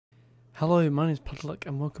Hello, my name is Puddleduck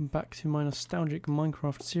and welcome back to my nostalgic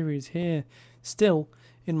Minecraft series here, still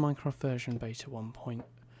in Minecraft version beta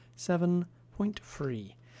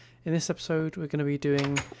 1.7.3. In this episode we're going to be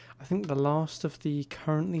doing, I think, the last of the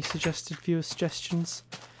currently suggested viewer suggestions,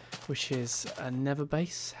 which is a Nether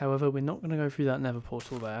base. However, we're not going to go through that Nether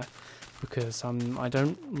portal there, because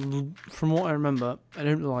from what I remember, I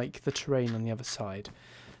don't like the terrain on the other side.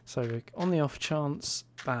 So on the off chance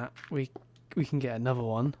that we can get another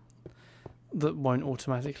one that won't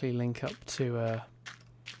automatically link up to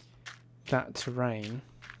that terrain,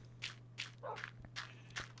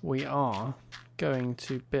 we are going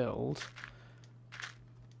to build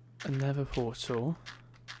a Nether portal.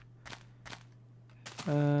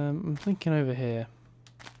 I'm thinking over here.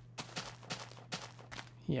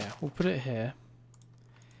 Yeah, we'll put it here.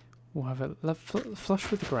 We'll have it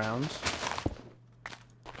flush with the ground,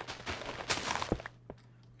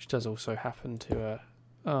 which does also happen to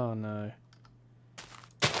oh no.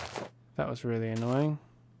 That was really annoying.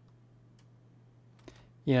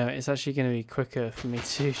 You know, it's actually going to be quicker for me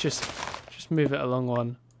to just move it along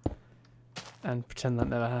one and pretend that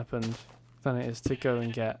never happened than it is to go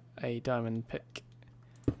and get a diamond pick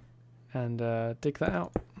and dig that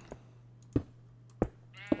out.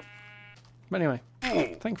 But anyway,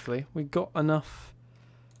 thankfully we got enough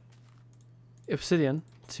obsidian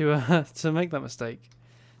to make that mistake.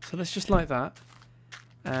 So let's just like that,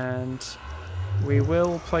 and we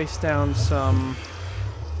will place down some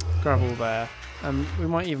gravel there, and we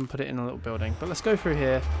might even put it in a little building. But let's go through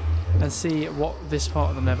here and see what this part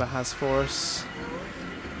of the Nether has for us.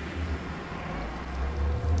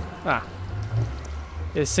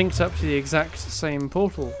 It's synced up to the exact same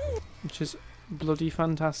portal, which is bloody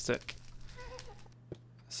fantastic.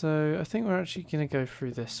 So I think we're actually going to go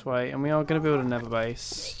through this way, and we are going to build a Nether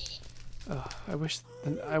base. I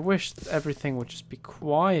wish everything would just be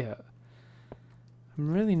quiet. I'm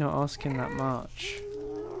really not asking that much.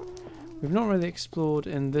 We've not really explored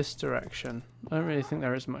in this direction. I don't really think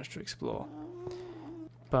there is much to explore.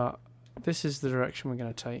 But this is the direction we're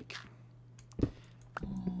going to take.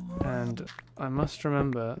 And I must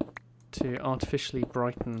remember to artificially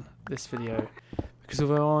brighten this video, because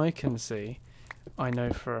although I can see, I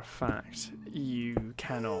know for a fact you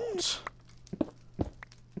cannot.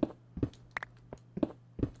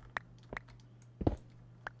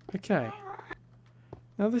 Okay.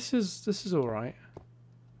 Now this is all right.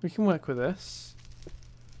 We can work with this.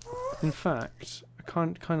 In fact, I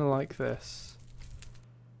kind of like this.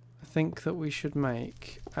 I think that we should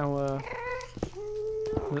make our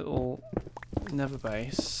little Nether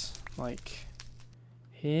base like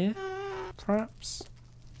here, perhaps.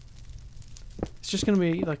 It's just going to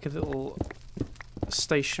be like a little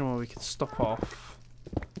station where we can stop off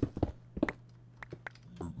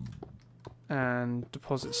and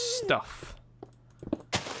deposit stuff.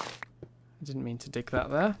 I didn't mean to dig that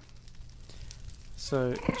there.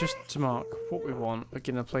 So just to mark what we want, we're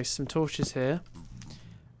going to place some torches here,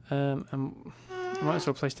 and I might as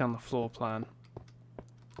well place down the floor plan.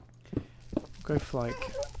 Go for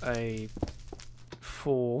like a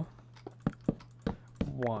 4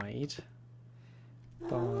 wide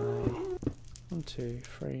by 1, 2,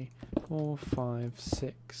 3, 4, 5,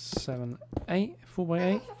 6, 7, 8. 4 by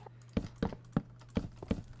 8.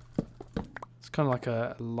 Kind of like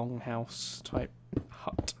a longhouse type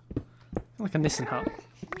hut, like a Nissan hut.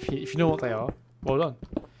 If you know what they are, well done.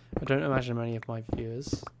 I don't imagine many of my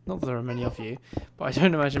viewers, not that there are many of you, but I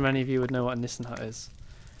don't imagine many of you would know what a Nissan hut is.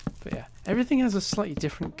 But yeah, everything has a slightly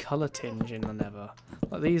different colour tinge in the Nether.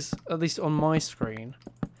 Like these, at least on my screen,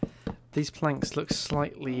 these planks look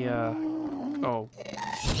slightly oh,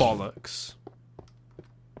 bollocks.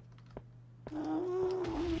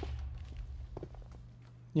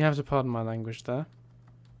 You have to pardon my language there.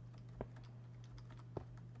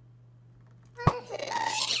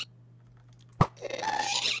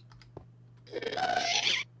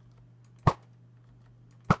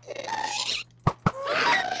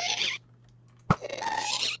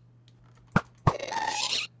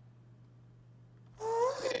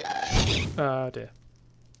 Oh dear.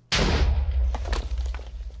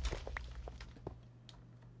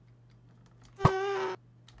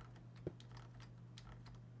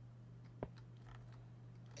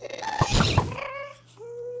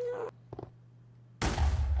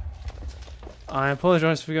 I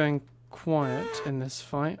apologise for going quiet in this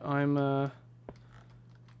fight. I'm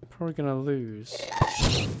probably gonna lose.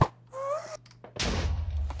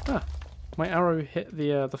 My arrow hit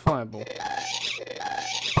the fireball.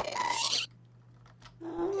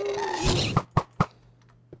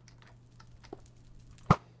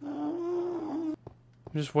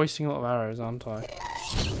 I'm just wasting a lot of arrows, aren't I?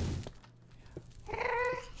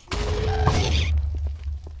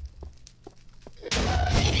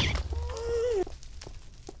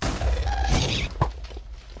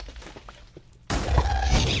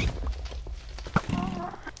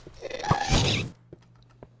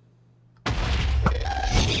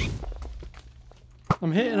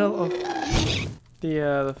 I'm hitting a lot of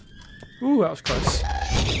the ooh, that was close.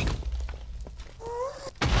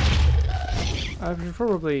 I should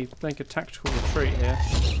probably make a tactical retreat here.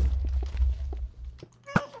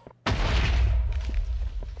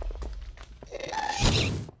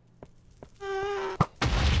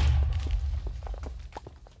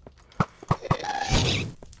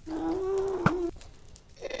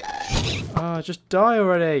 Ah, just die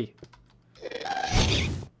already!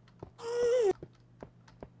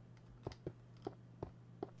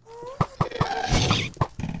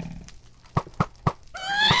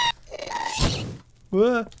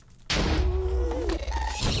 Whoa.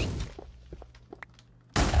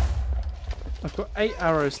 I've got 8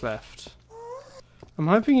 arrows left. I'm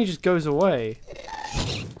hoping he just goes away.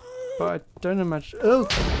 But I don't imagine... Oh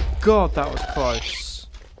god, that was close.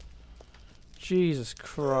 Jesus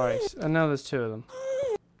Christ. And now there's 2 of them.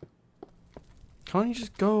 Can't you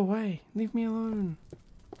just go away? Leave me alone.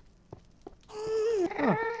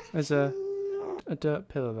 Oh, there's a dirt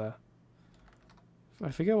pillar there.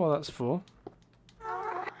 I forget what that's for.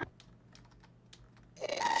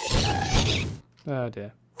 Oh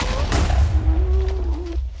dear.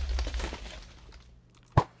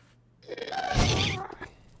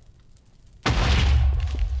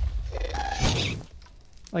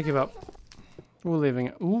 I give up. We're leaving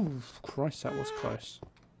it. Ooh, Christ, that was close.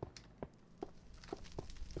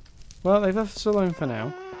 Well, they've left us alone for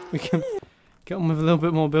now. We can get on with a little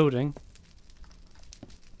bit more building.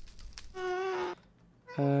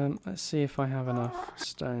 Let's see if I have enough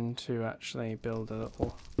stone to actually build a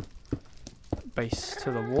little base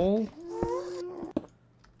to the wall.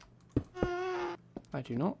 I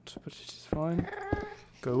do not, but it is fine.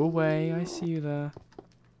 Go away, I see you there.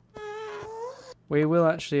 We will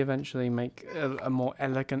actually eventually make a more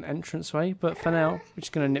elegant entranceway, but for now, we're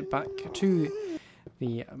just going to nip back to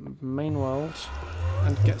the main world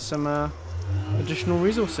and get some additional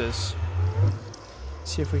resources.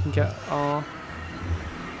 See if we can get our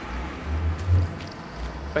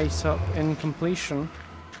base up in completion.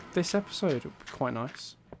 This episode would be quite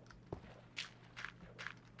nice.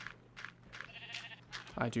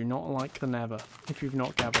 I do not like the Nether, if you've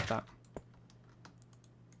not gathered that.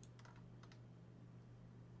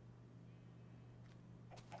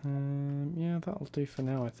 Yeah, that'll do for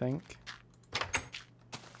now, I think.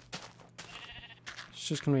 It's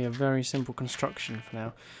just going to be a very simple construction for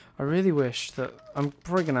now. I really wish that... I'm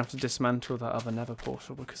probably going to have to dismantle that other Nether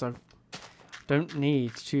portal because I don't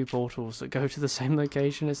need 2 portals that go to the same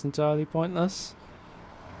location. It's entirely pointless.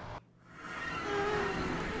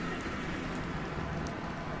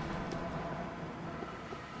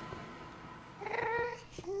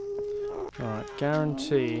 Alright,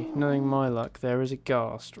 guarantee, knowing my luck, there is a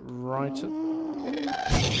ghast right at...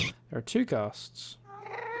 There are 2 ghasts.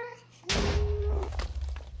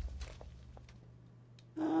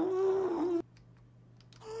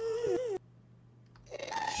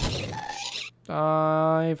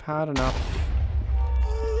 I've had enough.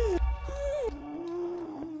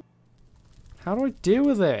 How do I deal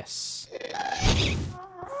with this?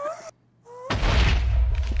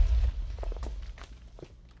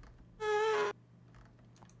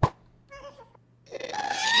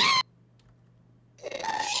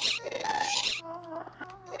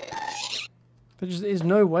 There just is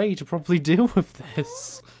no way to properly deal with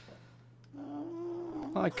this.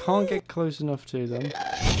 I can't get close enough to them.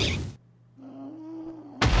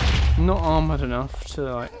 I'm not armoured enough to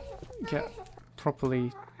like get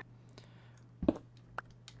properly.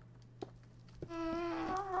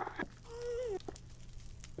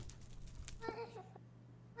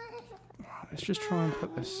 Let's just try and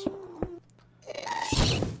put this.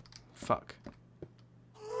 Fuck.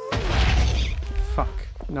 Fuck.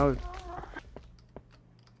 No.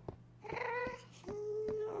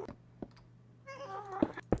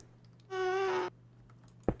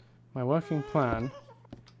 My working plan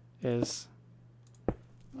is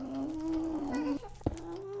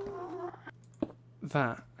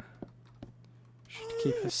that should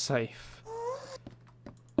keep us safe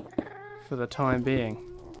for the time being.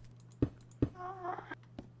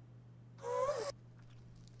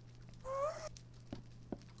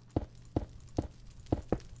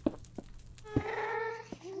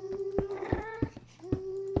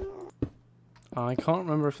 I can't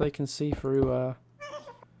remember if they can see through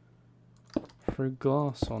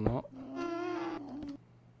glass or not.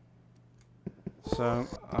 So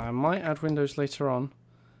I might add windows later on,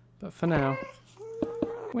 but for now,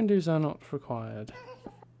 windows are not required.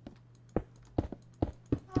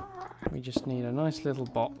 We just need a nice little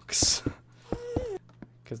box,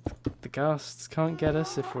 because the ghasts can't get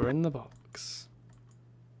us if we're in the box.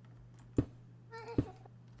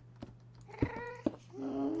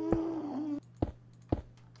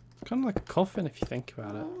 kind of like a coffin if you think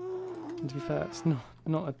about it. And to be fair, it's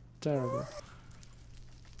not a terrible...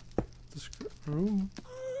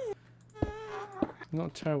 Not a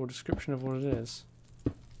terrible description of what it is.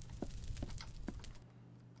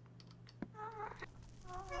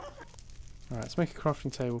 Alright, let's make a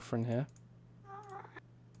crafting table for in here.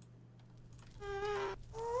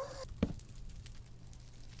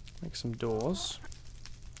 Make some doors.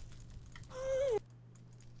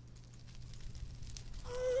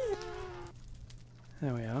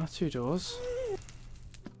 There we are, 2 doors.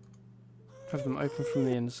 Have them open from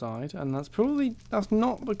the inside, and that's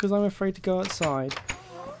not because I'm afraid to go outside.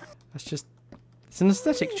 That's just, it's an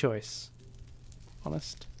aesthetic choice.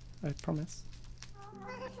 Honest, I promise.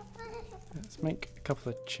 Let's make a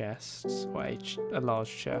couple of chests, or a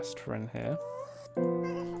large chest for in here.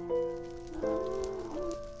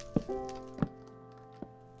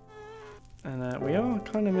 And we are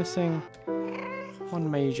kind of missing one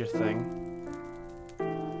major thing.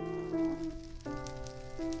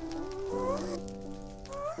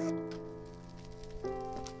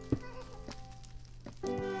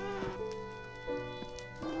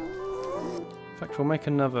 In fact, we'll make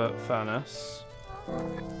another furnace.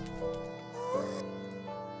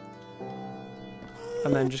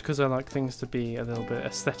 And then just because I like things to be a little bit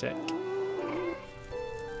aesthetic,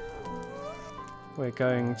 we're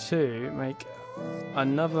going to make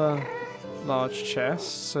another large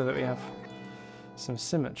chest so that we have some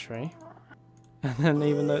symmetry. And then,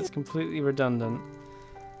 even though it's completely redundant,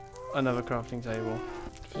 another crafting table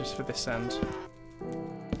just for this end.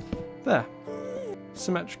 There.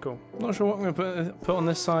 Symmetrical. Not sure what I'm going to put on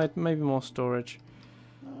this side. Maybe more storage.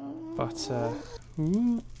 But,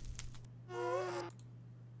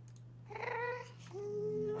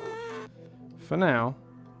 for now,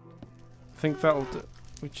 I think that'll do.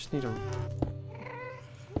 We just need a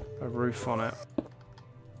roof on it.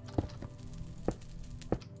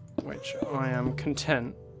 Which I am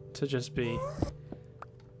content to just be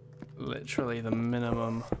literally the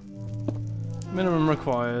minimum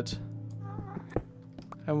required.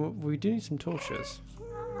 And we do need some torches.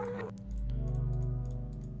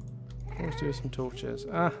 Always do some torches.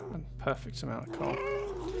 Ah, a perfect amount of coal.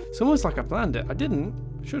 It's almost like I planned it. I didn't.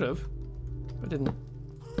 Should have. But didn't.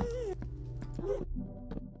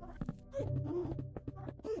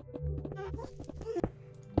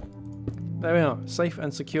 There we are. Safe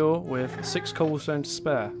and secure with 6 cobblestone to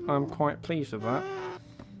spare. I'm quite pleased with that.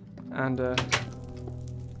 And,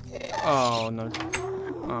 oh no.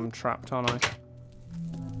 I'm trapped, aren't I?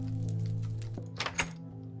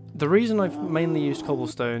 The reason I've mainly used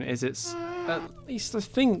cobblestone is it's, at least I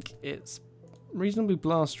think, it's reasonably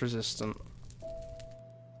blast resistant.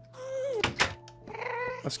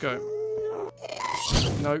 Let's go.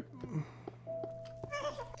 Nope.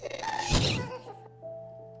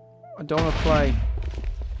 I don't want to play.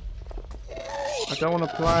 I don't want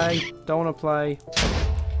to play. Don't want to play.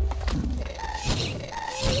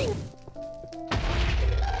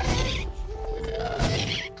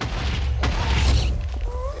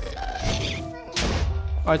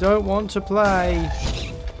 I don't want to play.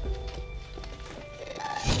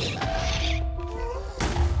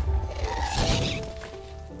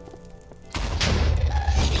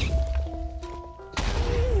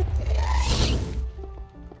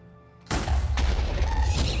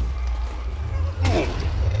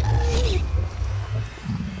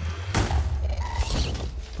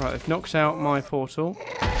 Right, they've knocked out my portal.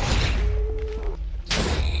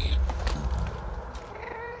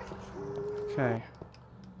 Okay.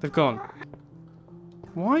 They've gone.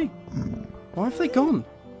 Why? Why have they gone?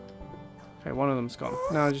 Okay, one of them's gone.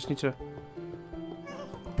 Now I just need to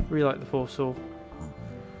relight the portal.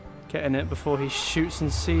 Get in it before he shoots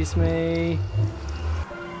and sees me.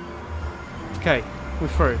 Okay, we're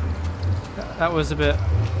through. That was a bit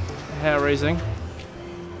hair-raising.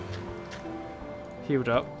 Healed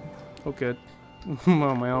up. Oh good.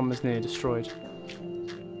 Well, my arm is nearly destroyed.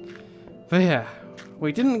 But yeah,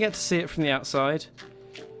 we didn't get to see it from the outside.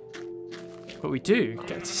 But we do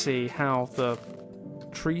get to see how the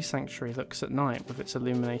tree sanctuary looks at night with its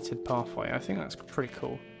illuminated pathway. I think that's pretty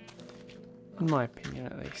cool. In my opinion,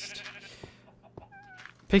 at least.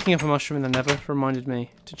 Picking up a mushroom in the Nether reminded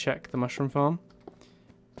me to check the mushroom farm.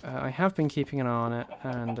 I have been keeping an eye on it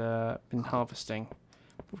and been harvesting.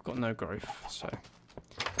 We've got no growth, so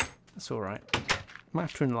that's alright. Might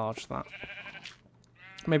have to enlarge that.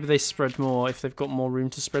 Maybe they spread more if they've got more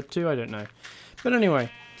room to spread to, I don't know. But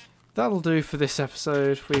anyway, that'll do for this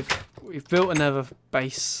episode. We've built a Nether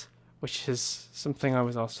base, which is something I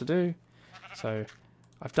was asked to do. So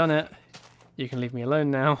I've done it. You can leave me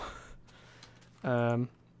alone now.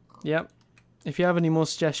 Yep. If you have any more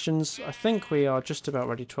suggestions, I think we are just about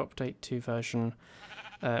ready to update to version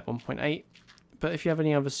 1.8. But if you have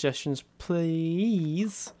any other suggestions,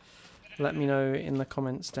 please let me know in the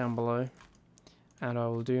comments down below, and I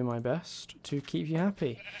will do my best to keep you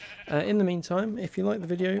happy. In the meantime, if you like the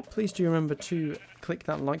video, please do remember to click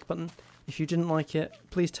that like button. If you didn't like it,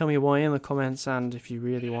 please tell me why in the comments, and if you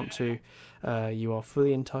really want to, you are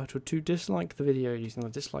fully entitled to dislike the video using the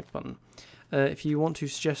dislike button. If you want to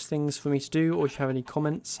suggest things for me to do, or if you have any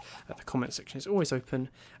comments, the comment section is always open.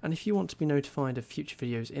 And if you want to be notified of future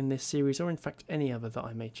videos in this series, or in fact any other that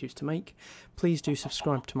I may choose to make, please do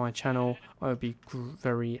subscribe to my channel. I would be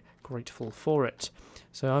very grateful for it.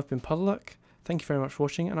 So I've been Puddleduck. Thank you very much for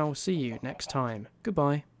watching, and I will see you next time.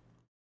 Goodbye.